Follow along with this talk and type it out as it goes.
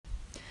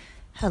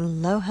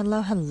Hello,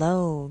 hello,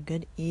 hello.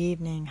 Good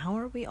evening. How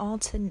are we all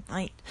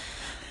tonight?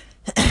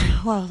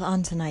 Well,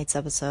 on tonight's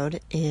episode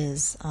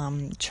is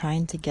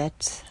trying to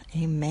get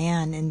a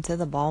man into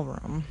the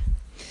ballroom.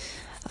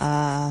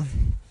 A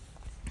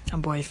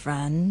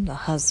boyfriend, a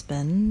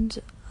husband,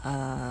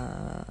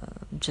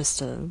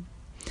 just a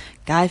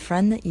guy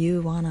friend that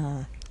you want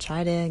to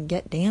try to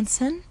get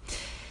dancing.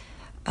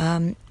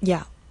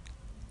 Yeah,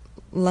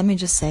 let me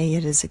just say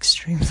it is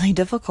extremely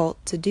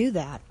difficult to do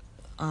that.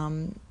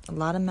 A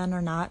lot of men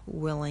are not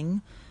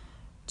willing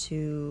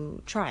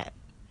to try it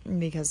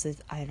because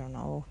I don't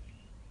know,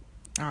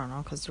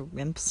 because they're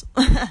wimps.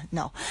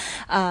 No,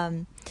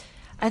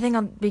 I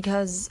think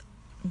because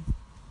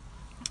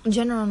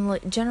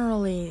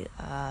generally,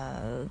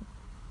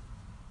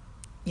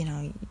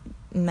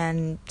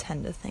 men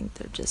tend to think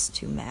they're just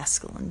too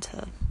masculine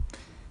to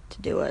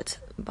do it,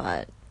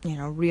 but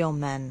real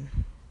men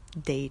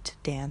date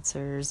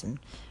dancers and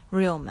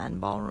real men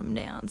ballroom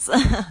dance.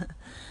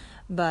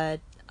 But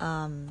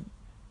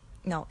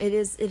no, it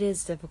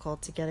is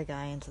difficult to get a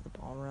guy into the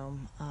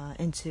ballroom,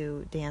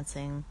 into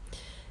dancing,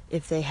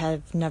 if they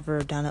have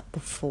never done it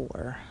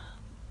before,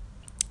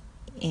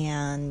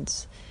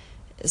 and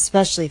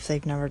especially if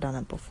they've never done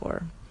it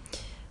before.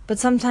 But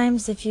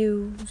sometimes if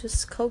you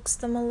just coax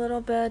them a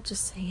little bit,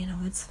 just say,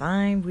 it's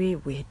fine, we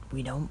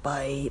don't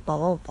bite, blah,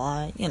 blah,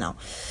 blah,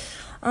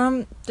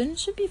 then it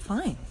should be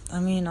fine. I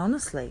mean,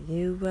 honestly,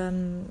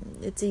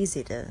 it's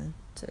easy to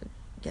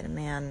get a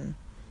man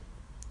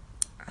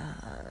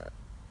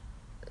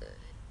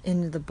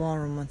into the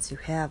ballroom once you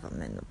have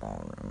them in the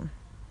ballroom.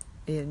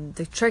 And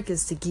the trick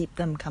is to keep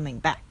them coming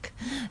back.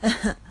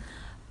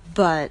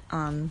 But,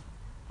 no,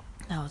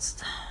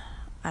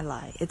 I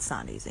lie. It's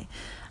not easy.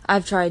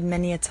 I've tried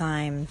many a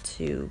time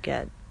to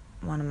get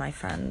one of my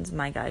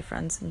guy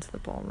friends, into the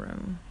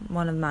ballroom.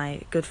 One of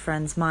my good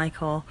friends,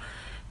 Michael,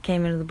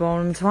 came into the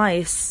ballroom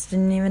twice,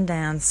 didn't even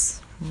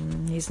dance.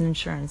 He's an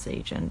insurance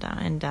agent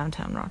in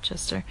downtown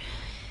Rochester.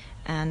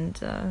 And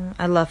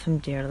I love him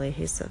dearly.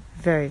 He's a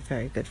very,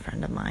 very good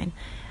friend of mine.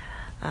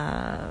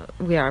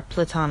 We are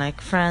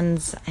platonic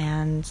friends,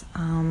 and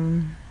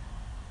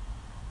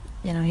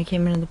he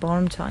came into the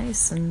ballroom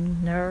twice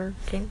and never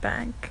came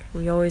back.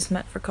 We always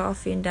met for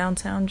coffee in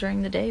downtown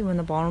during the day when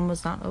the ballroom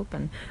was not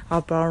open.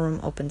 Our ballroom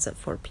opens at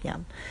 4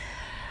 p.m.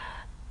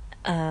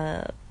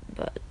 But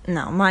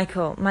no,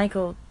 Michael,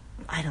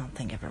 I don't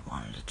think ever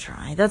wanted to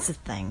try. That's the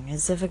thing,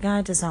 is if a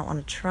guy does not want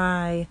to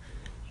try,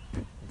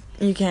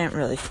 you can't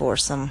really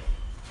force them.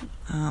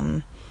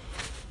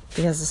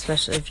 Because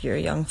especially if you're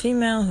a young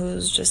female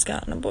who's just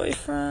gotten a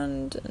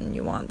boyfriend and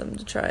you want them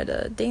to try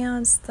to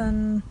dance,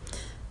 then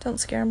don't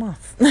scare them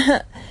off.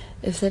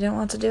 If they don't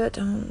want to do it,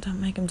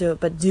 don't make them do it.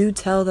 But do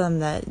tell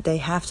them that they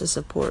have to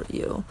support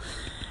you.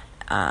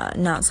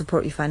 Not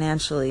support you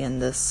financially in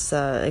this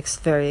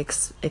very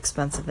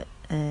expensive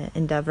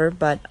endeavor,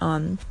 but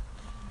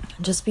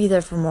just be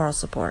there for moral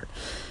support.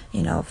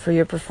 For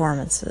your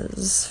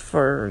performances,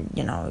 for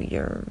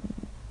your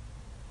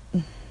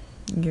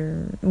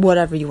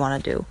whatever you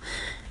want to do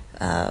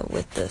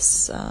with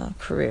this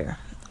career,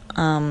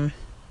 and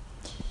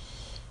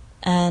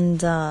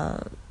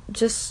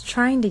just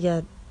trying to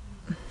get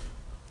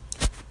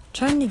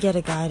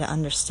a guy to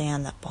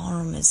understand that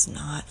ballroom is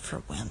not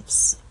for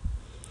wimps.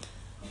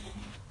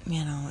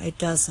 It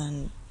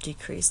doesn't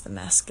decrease the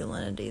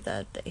masculinity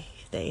that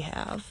they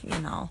have.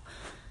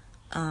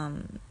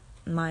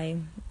 My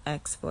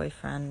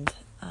ex-boyfriend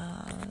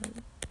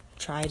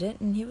tried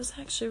it, and he was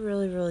actually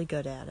really, really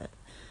good at it.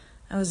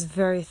 I was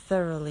very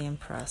thoroughly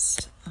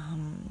impressed.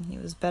 He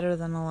was better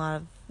than a lot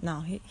of...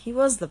 No, he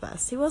was the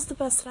best. He was the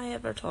best that I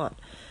ever taught.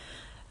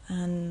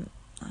 And,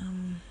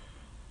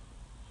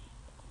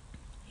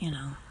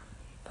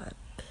 but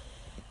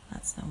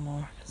that's no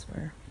more, because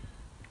we're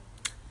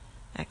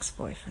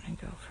ex-boyfriend and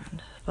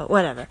girlfriend. But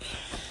whatever.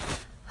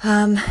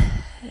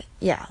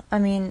 Yeah, I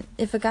mean,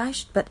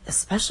 but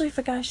especially if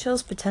a guy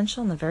shows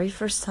potential in the very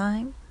first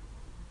time,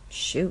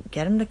 shoot,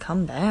 get him to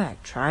come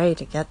back. Try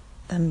to get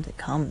them to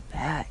come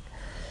back.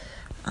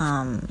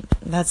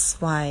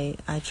 That's why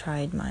I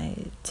tried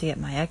to get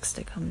my ex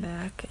to come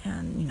back,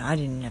 and I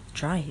didn't have to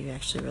try. He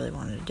actually really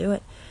wanted to do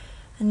it.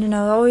 And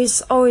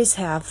always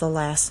have the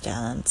last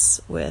dance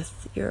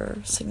with your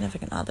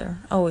significant other.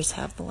 Always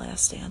have the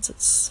last dance.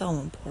 It's so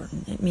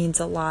important. It means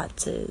a lot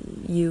to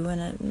you, and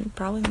it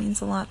probably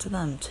means a lot to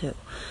them too.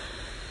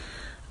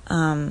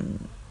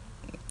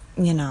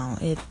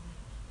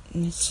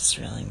 It's just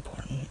really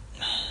important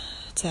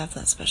to have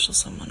that special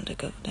someone to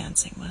go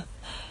dancing with.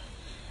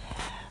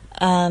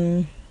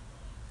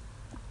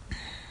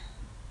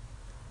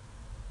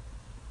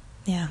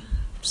 Yeah,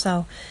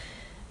 so,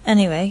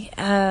 anyway,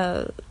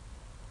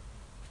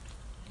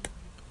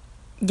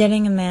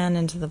 getting a man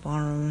into the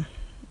ballroom,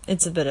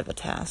 it's a bit of a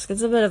task.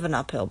 It's a bit of an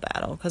uphill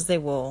battle, because they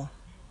will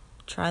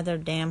try their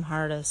damn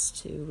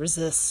hardest to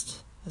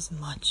resist as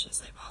much as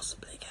they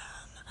possibly can.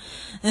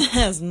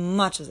 As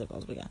much as they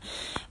possibly can.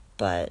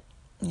 But,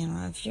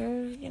 if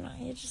you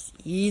just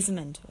ease them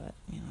into it.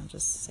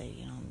 Just say,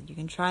 you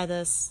can try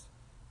this.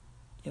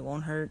 It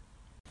won't hurt.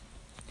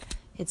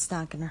 it's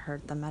not going to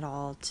hurt them at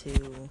all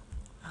to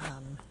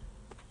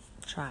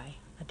try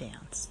a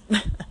dance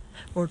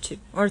or two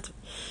or three.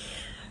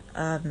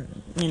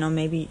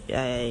 Maybe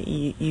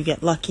you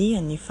get lucky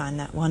and you find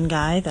that one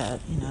guy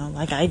that,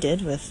 like I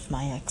did with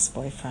my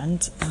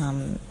ex-boyfriend,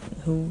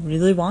 who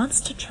really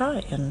wants to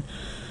try and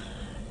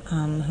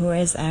who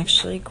is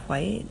actually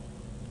quite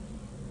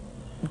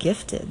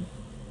gifted.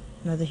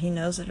 Whether he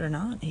knows it or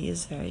not, he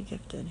is very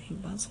gifted. He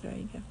was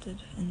very gifted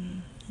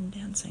in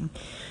dancing.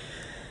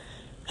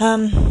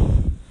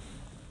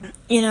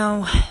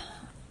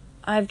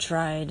 I've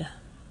tried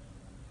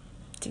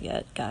to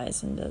get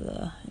guys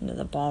into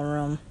the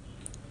ballroom.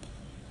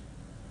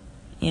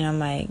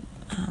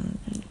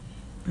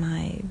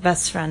 My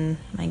best friend,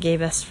 my gay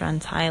best friend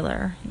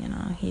Tyler,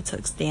 he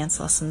took dance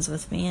lessons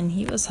with me, and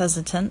he was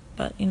hesitant,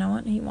 but you know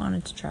what? He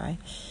wanted to try.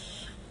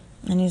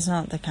 And he's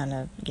not the kind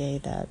of gay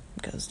that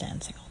goes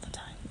dancing all the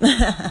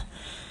time.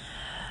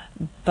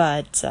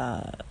 But,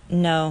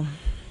 no.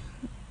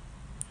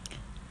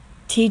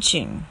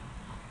 Teaching.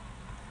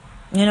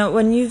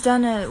 When you've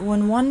done it,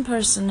 when one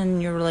person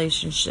in your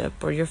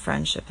relationship or your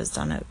friendship has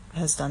done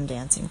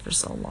dancing for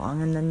so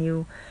long, and then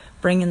you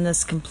bring in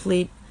this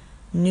complete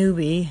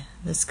noob,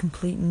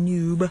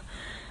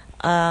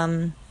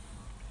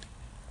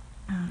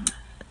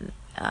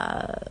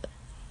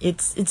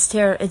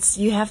 it's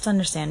you have to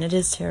understand, it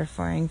is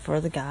terrifying for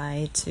the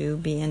guy to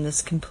be in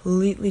this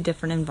completely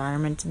different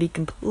environment, to be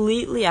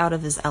completely out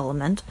of his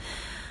element,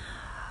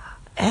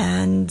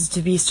 and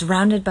to be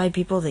surrounded by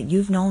people that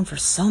you've known for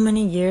so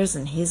many years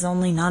and he's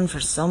only known for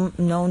so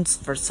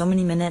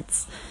many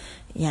minutes.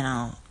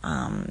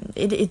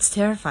 It's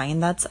terrifying,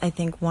 and that's, I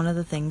think, one of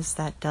the things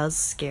that does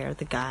scare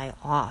the guy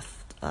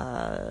off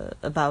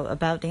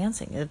about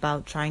dancing,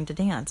 about trying to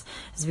dance,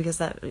 is because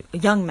that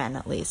young men,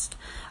 at least,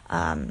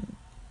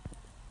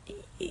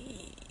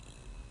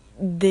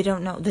 they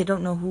don't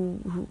know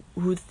who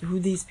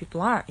these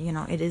people are.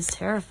 It is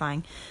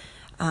terrifying.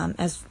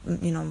 As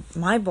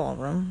my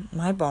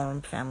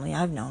ballroom family,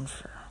 I've known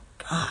for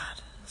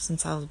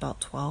since I was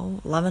about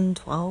 10, 11,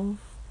 12,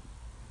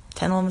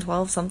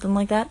 something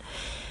like that.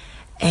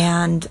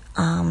 And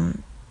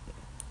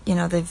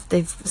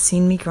they've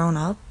seen me grown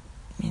up,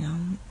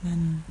 and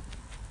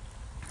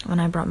when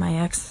I brought my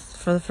ex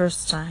for the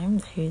first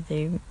time,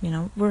 they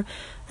were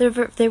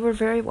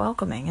very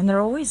welcoming, and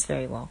they're always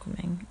very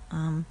welcoming.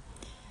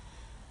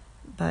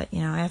 But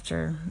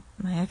after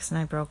my ex and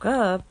I broke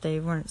up, they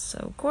weren't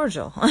so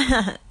cordial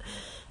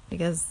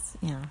because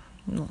anyway.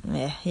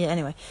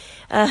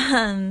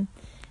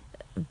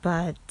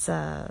 But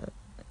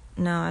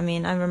no,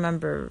 I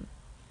remember.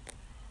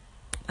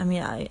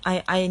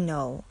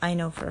 I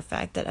know for a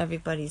fact that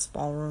everybody's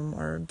ballroom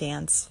or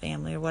dance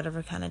family, or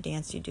whatever kind of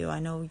dance you do, I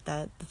know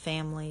that the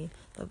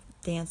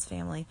dance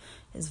family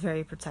is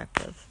very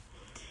protective.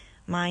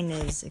 Mine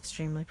is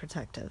extremely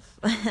protective.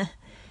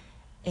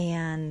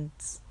 And,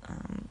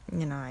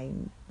 I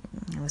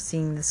was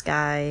seeing this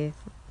guy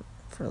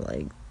for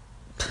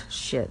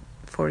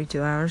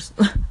 42 hours,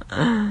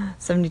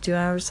 72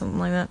 hours, something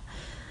like that.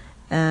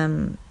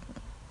 And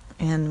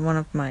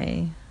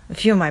a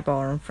few of my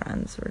ballroom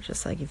friends were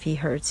just like, if he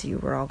hurts you,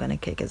 we're all going to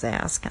kick his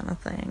ass, kind of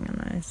thing.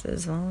 And I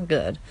says, well,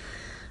 good.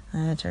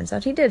 And it turns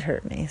out he did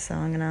hurt me, so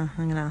I'm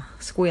gonna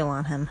squeal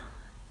on him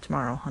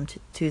tomorrow on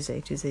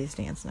Tuesday's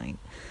dance night.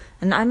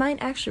 And I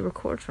might actually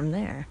record from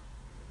there.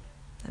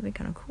 That'd be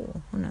kind of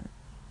cool, wouldn't it?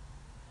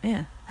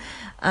 Yeah.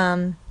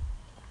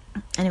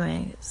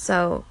 Anyway,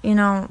 so,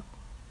 you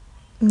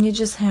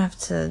just have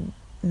to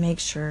make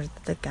sure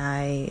that the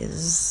guy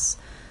is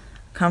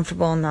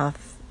comfortable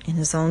enough in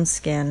his own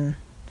skin,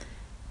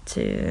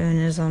 in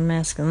his own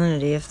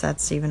masculinity, if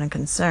that's even a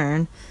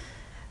concern,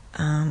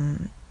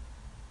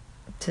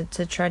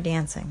 to try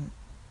dancing.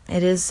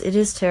 It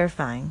is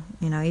terrifying,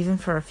 even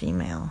for a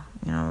female,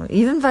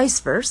 even vice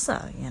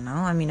versa,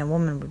 a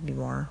woman would be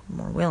more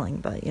willing,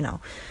 but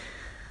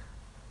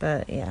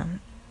yeah,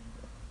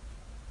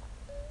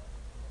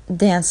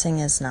 dancing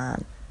is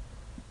not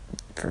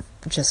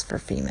just for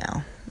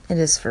female. It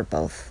is for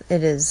both.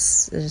 It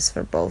is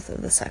for both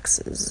of the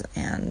sexes,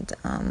 and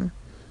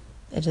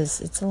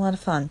it's a lot of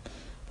fun.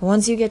 But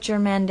once you get your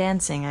man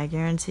dancing, I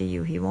guarantee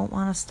you he won't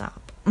want to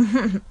stop.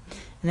 And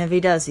if he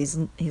does, he's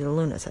a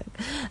lunatic.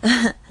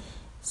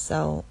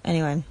 So,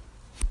 anyway,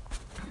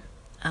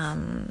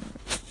 other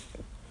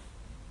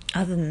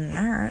than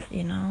that,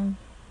 you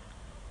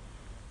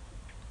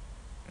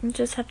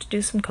just have to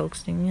do some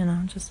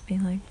coaxing, just be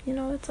like,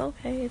 it's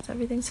okay,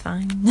 everything's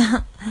fine.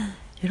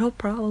 It'll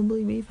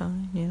probably be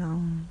fine,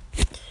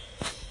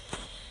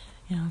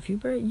 if you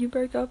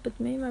break up with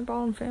me, my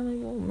ballroom family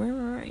will,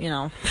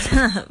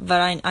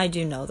 but I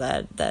do know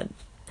that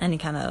any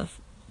kind of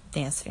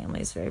dance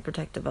family is very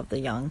protective of the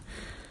youngers,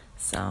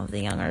 so,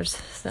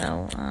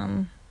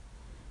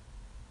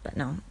 but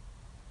no,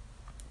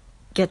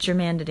 get your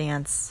man to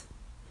dance,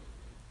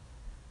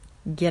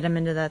 get him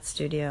into that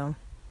studio,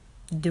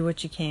 do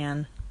what you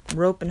can,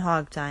 rope and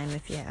hog time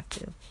if you have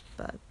to,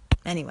 but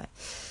anyway,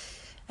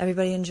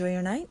 everybody enjoy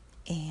your night,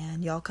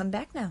 and y'all come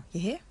back now,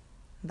 you hear?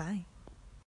 Bye.